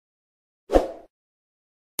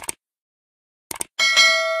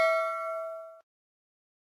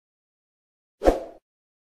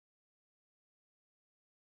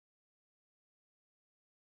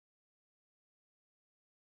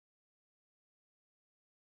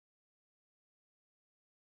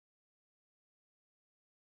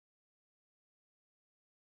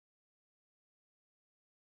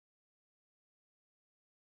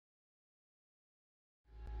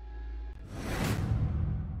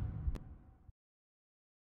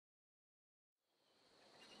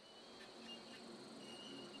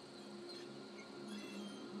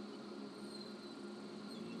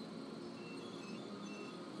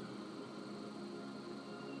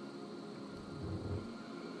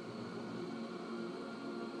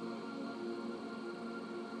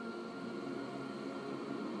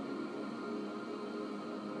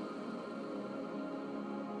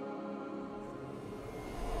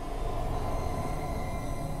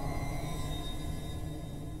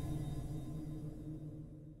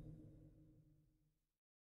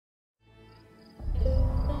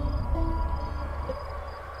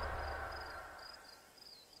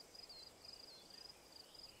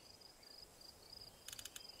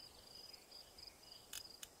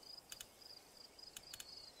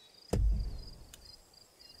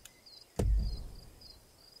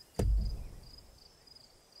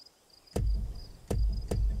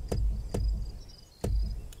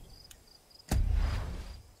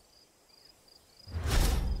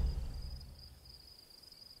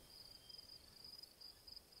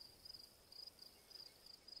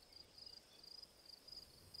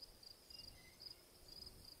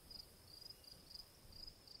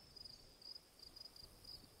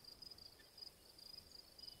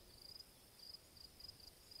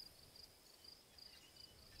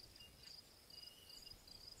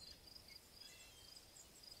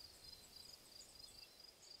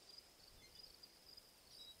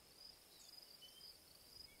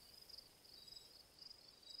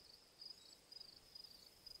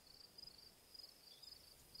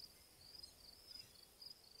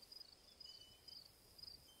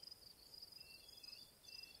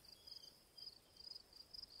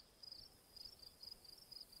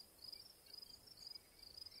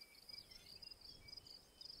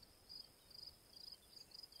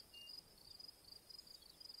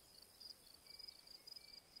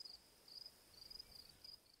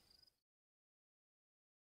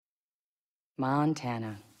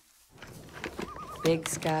Montana. Big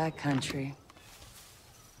sky country.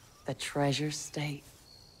 The treasure state.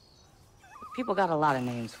 People got a lot of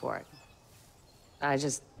names for it. I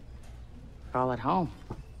just call it home.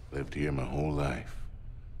 Lived here my whole life.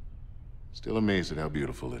 Still amazed at how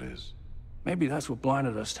beautiful it is. Maybe that's what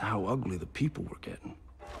blinded us to how ugly the people were getting.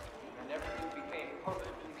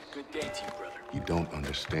 Good day to you, brother. You don't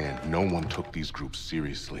understand. No one took these groups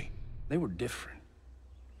seriously. They were different.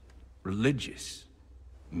 Religious.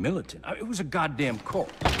 Militant. It was a goddamn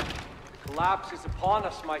cult. The collapse is upon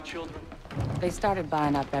us, my children. They started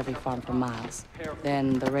buying up every farm for miles.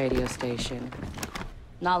 Then the radio station.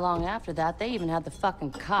 Not long after that, they even had the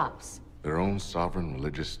fucking cops. Their own sovereign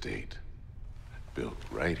religious state. Built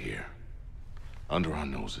right here. Under our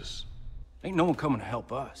noses. Ain't no one coming to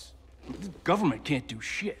help us. The government can't do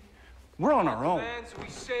shit. We're on our own. Man, so we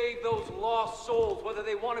save those lost souls, whether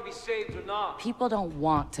they want to be saved or not. People don't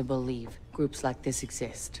want to believe groups like this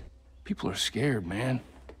exist. People are scared, man.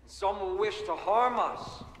 Some will wish to harm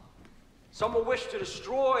us. Some will wish to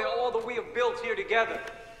destroy all that we have built here together.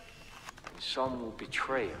 And some will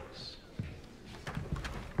betray us.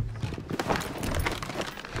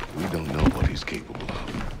 We don't know what he's capable of.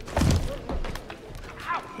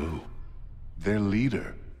 Who? Their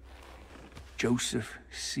leader. Joseph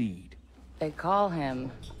Seed. They call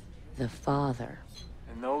him the Father.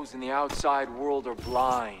 And those in the outside world are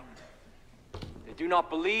blind. They do not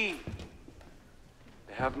believe.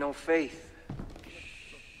 They have no faith.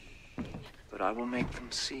 But I will make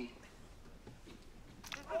them see.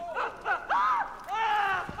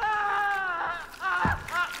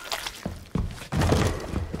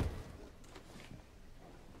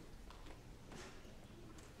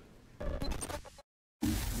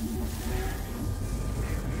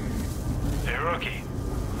 Hey, Rookie.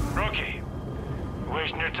 Rookie. You're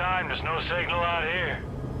wasting your time. There's no signal out here.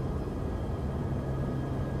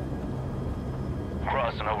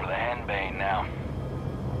 Crossing over the Henbane now.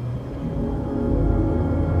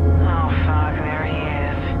 Oh, fuck, there he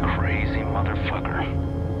is. Crazy motherfucker.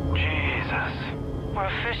 Jesus. We're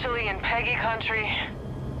officially in Peggy country.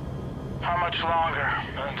 How much longer?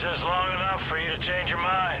 Just long enough for you to change your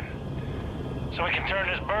mind. So we can turn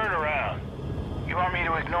this bird around. You want me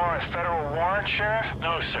to ignore a federal warrant, Sheriff?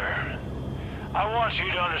 No, sir. I want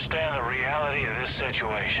you to understand the reality of this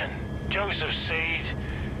situation. Joseph Seed,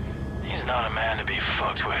 he's not a man to be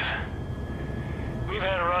fucked with. We've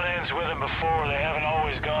had run-ins with him before. They haven't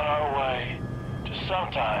always gone our way. Just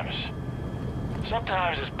sometimes.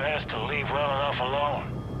 Sometimes it's best to leave well enough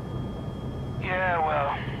alone. Yeah,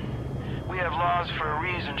 well, we have laws for a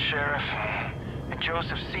reason, Sheriff. And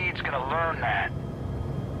Joseph Seed's gonna learn that.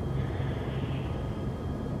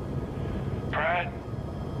 Pratt,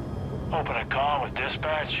 open a comm with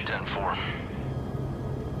dispatch. 10-4.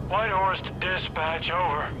 White Horse to dispatch,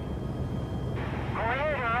 over. Go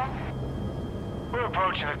ahead, Earl. We're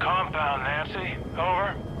approaching the compound, Nancy.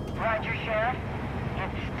 Over. Roger, Sheriff. You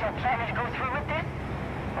still planning to go through with this?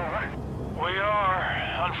 Over. We are.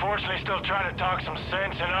 Unfortunately, still trying to talk some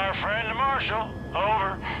sense in our friend, the Marshal.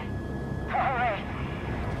 Over. All right.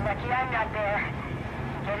 Lucky I'm not there.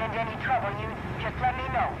 Get into any trouble, you just let me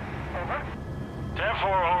know. Over. 10-4,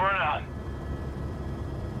 over and out.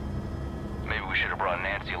 Maybe we should have brought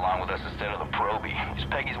Nancy along with us instead of the Proby. These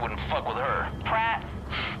Peggies wouldn't fuck with her. Pratt.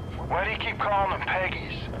 Why do you keep calling them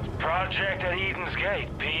Peggies? Project at Eden's Gate,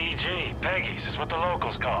 PEG. Peggies is what the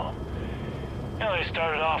locals call them. You know, they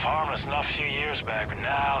started off harmless enough a few years back, but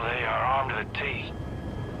now they are armed to the teeth.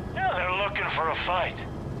 Yeah, they're looking for a fight.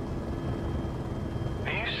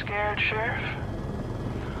 Are you scared, Sheriff?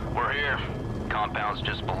 We're here. Compound's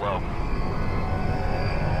just below.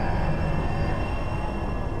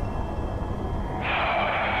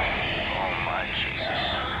 Oh my Jesus.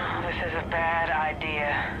 This is a bad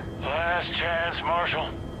idea. Last chance, Marshal.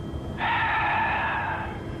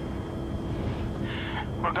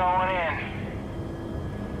 We're going in.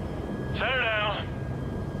 Set her down.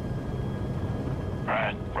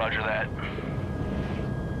 Right. Roger that.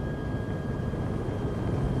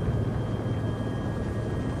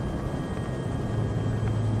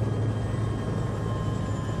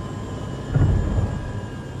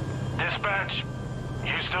 Dispatch,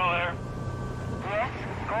 you still there? Yes?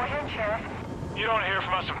 Go ahead, Sheriff. You don't hear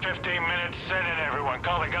from us in 15 minutes, send in everyone.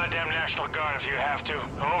 Call the goddamn National Guard if you have to.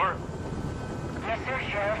 Over. Yes, sir,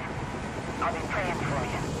 Sheriff. I'll be praying for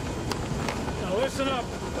you. Now listen up.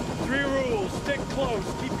 3 rules. Stick close.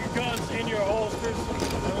 Keep your guns in your holsters.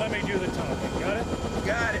 And let me do the talking. Got it?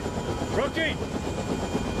 Got it. Rookie!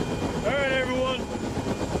 All right, everyone.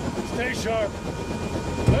 Stay sharp.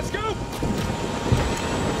 Let's go!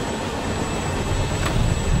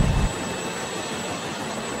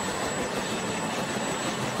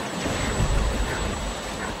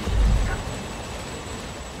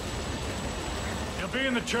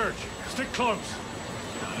 in the church. Stick close.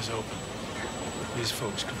 Eyes open. These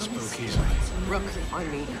folks can spook easily. Rook,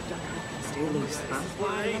 on me. Stay loose, huh?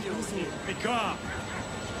 Be calm.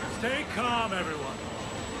 Stay calm, everyone.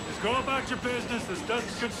 Just go about your business. This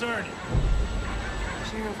doesn't concern you.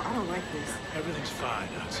 Sheriff, I don't like this. Everything's fine,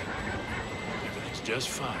 Hudson. Everything's just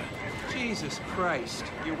fine. Jesus Christ.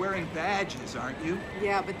 You're wearing badges, aren't you?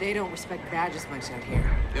 Yeah, but they don't respect badges much out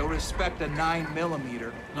here. They'll respect a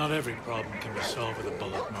 9mm. Not every problem can be solved with a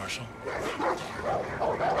bullet, Marshal. Go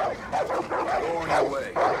on your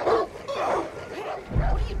way. What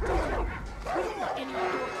are you doing? We don't want any of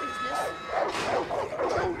your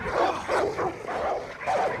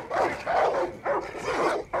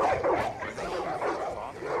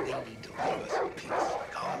They need to leave us in peace.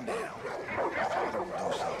 Calm down. Father will do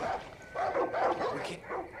something. We can't...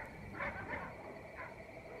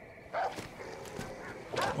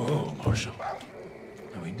 Whoa, Marshal.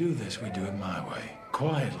 When we do this, we do it my way.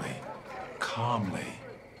 Quietly. Calmly.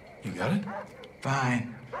 You got it?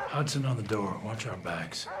 Fine. Hudson on the door. Watch our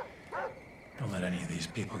backs. Don't let any of these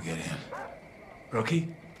people get in.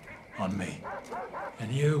 Rookie, on me.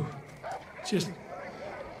 And you, just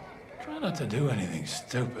try not to do anything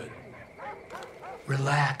stupid.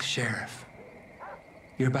 Relax, Sheriff.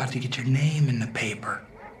 You're about to get your name in the paper.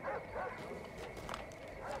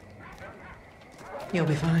 You'll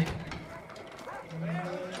be fine.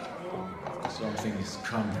 Something is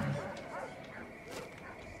coming.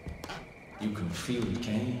 You can feel it,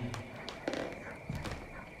 can't you?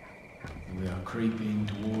 We are creeping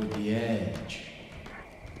toward the edge.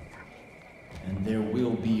 And there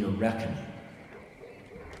will be a reckoning.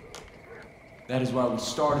 That is why we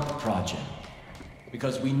started the project.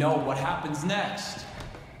 Because we know what happens next.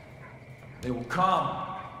 They will come.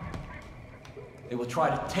 They will try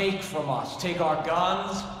to take from us. Take our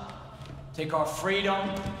guns. Take our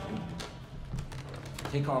freedom.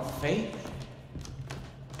 Take our faith.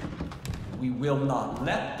 We will not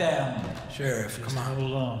let them. Sheriff, come on.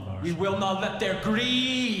 Hold on, Marshal. We will not let their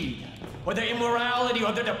greed, or their immorality,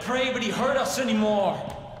 or their depravity hurt us anymore.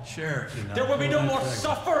 Sheriff. There will be no more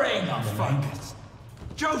suffering. Fuck it.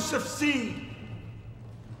 Joseph C.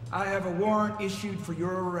 I have a warrant issued for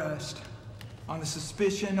your arrest on the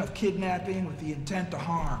suspicion of kidnapping with the intent to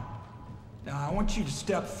harm. Now, I want you to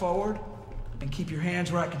step forward and keep your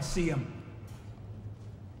hands where I can see them.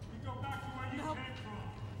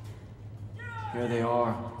 Here they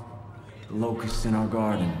are, the locusts in our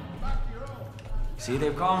garden. See,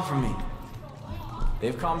 they've come for me.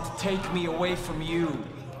 They've come to take me away from you.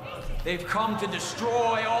 They've come to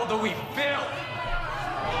destroy all that we've built.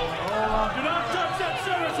 Do not touch that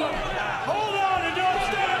service weapon! Hold on and don't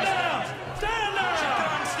stand down! Stand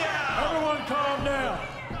down! Everyone calm down!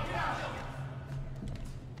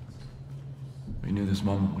 We knew this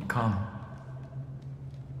moment would come.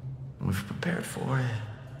 And we've prepared for it.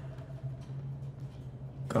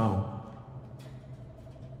 Go.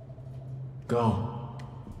 Go.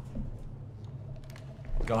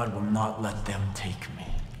 God will not let them take me.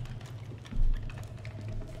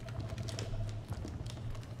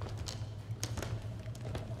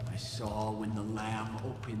 I saw when the Lamb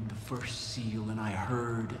opened the first seal, and I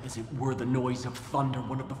heard, as it were the noise of thunder,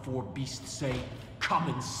 one of the four beasts say, "Come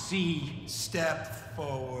and see." Step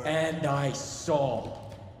forward. And I saw.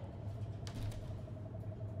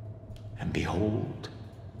 And behold,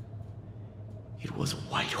 it was a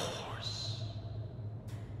white horse.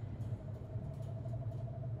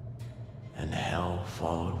 And hell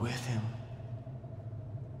followed with him.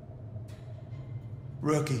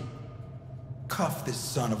 Rookie, cuff this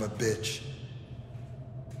son of a bitch.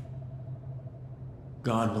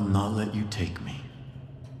 God will not let you take me.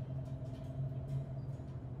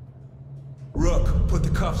 Rook, put the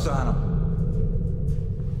cuffs on him.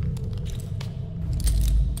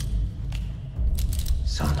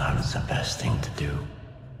 Sometimes the best thing to do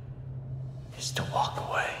is to walk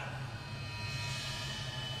away.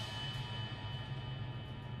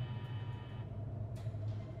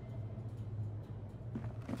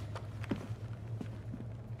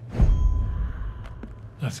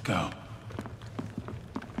 Let's go.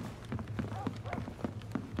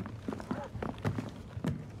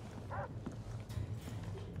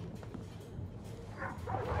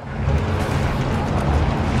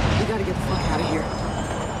 We gotta get the fuck out of here.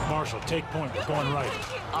 Marshal, take point. We're going right.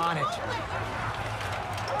 On it.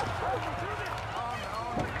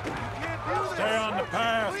 Stay on the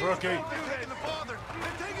path, rookie.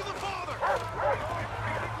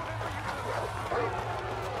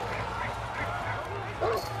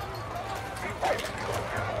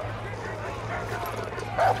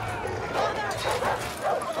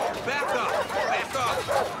 Back up! Back up!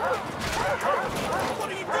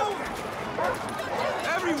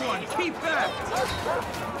 Keep back!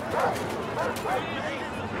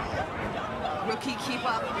 Rookie, keep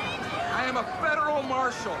up. I am a federal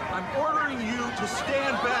marshal. I'm ordering you to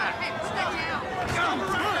stand back. Hey, stay down.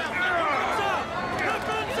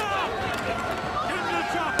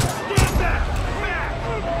 Get back!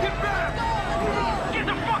 Get back! Get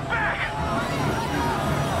the fuck back! Come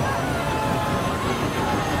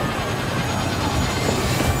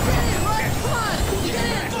on! Get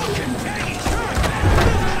in! Fucking take it!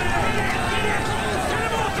 Get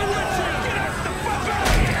him off the windshield! Get us the fuck out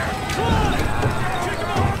of here! Come on! Kick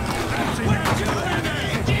him off!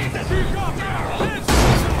 Jesus! Keep off! Hands up!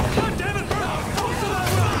 God damn it, bro! Close to that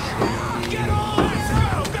rock! Get on! Let's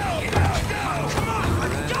go! Go! Go! Go! Come on!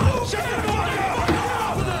 Go! Shut the fuck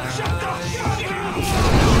up! Shut the fuck up!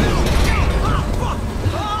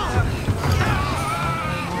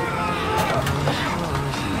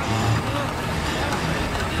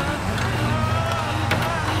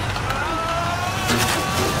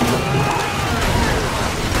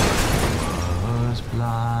 Was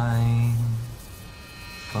blind,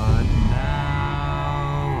 but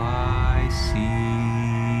now I see.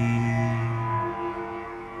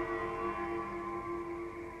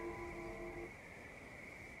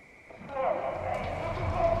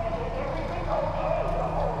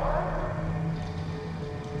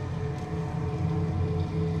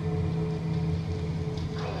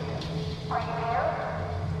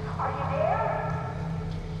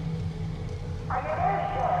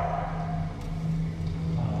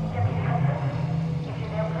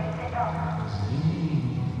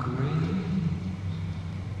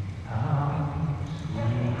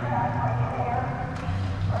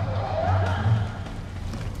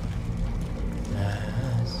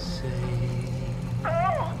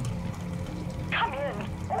 Come in.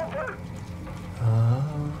 Over. A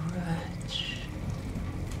wretch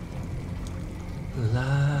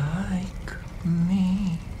like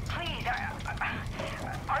me. Please,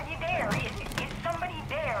 are you there? Is somebody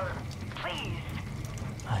there? Please.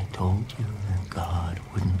 I told you that God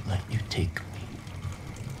wouldn't let you take me.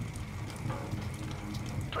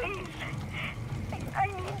 Please. I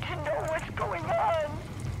need to know what's going on.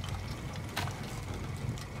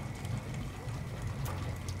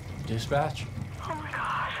 Dispatch? Oh my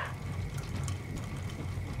God.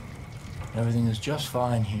 Everything is just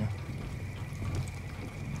fine here.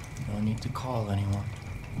 No need to call anyone.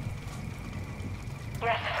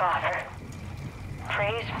 Yes, Father.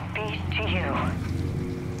 Praise be to you.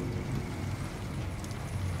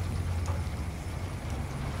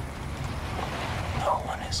 No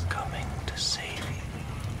one is coming to save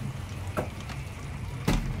you.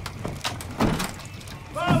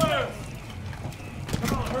 Father!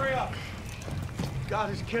 Come on, hurry up. God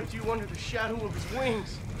has kept you under the shadow of his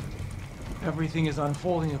wings. Everything is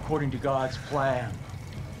unfolding according to God's plan.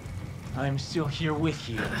 I am still here with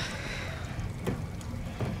you. The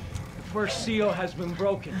first seal has been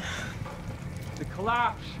broken. The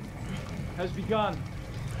collapse has begun.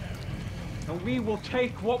 And we will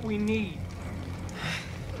take what we need.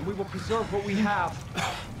 And we will preserve what we have.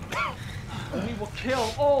 And we will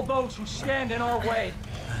kill all those who stand in our way.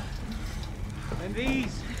 And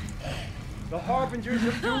these, the harbingers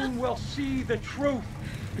of doom, will see the truth.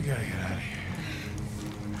 We gotta get out of here.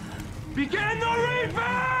 Begin the reaping!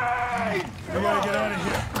 We gotta get out of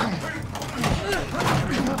here.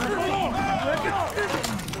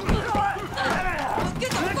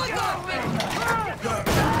 Get the fuck off me!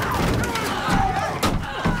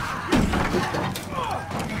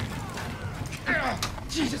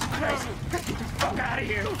 Jesus Christ! Get the fuck out of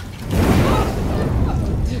here!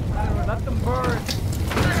 Let them burn.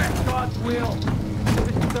 It's God's will.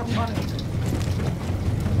 This is their punishment.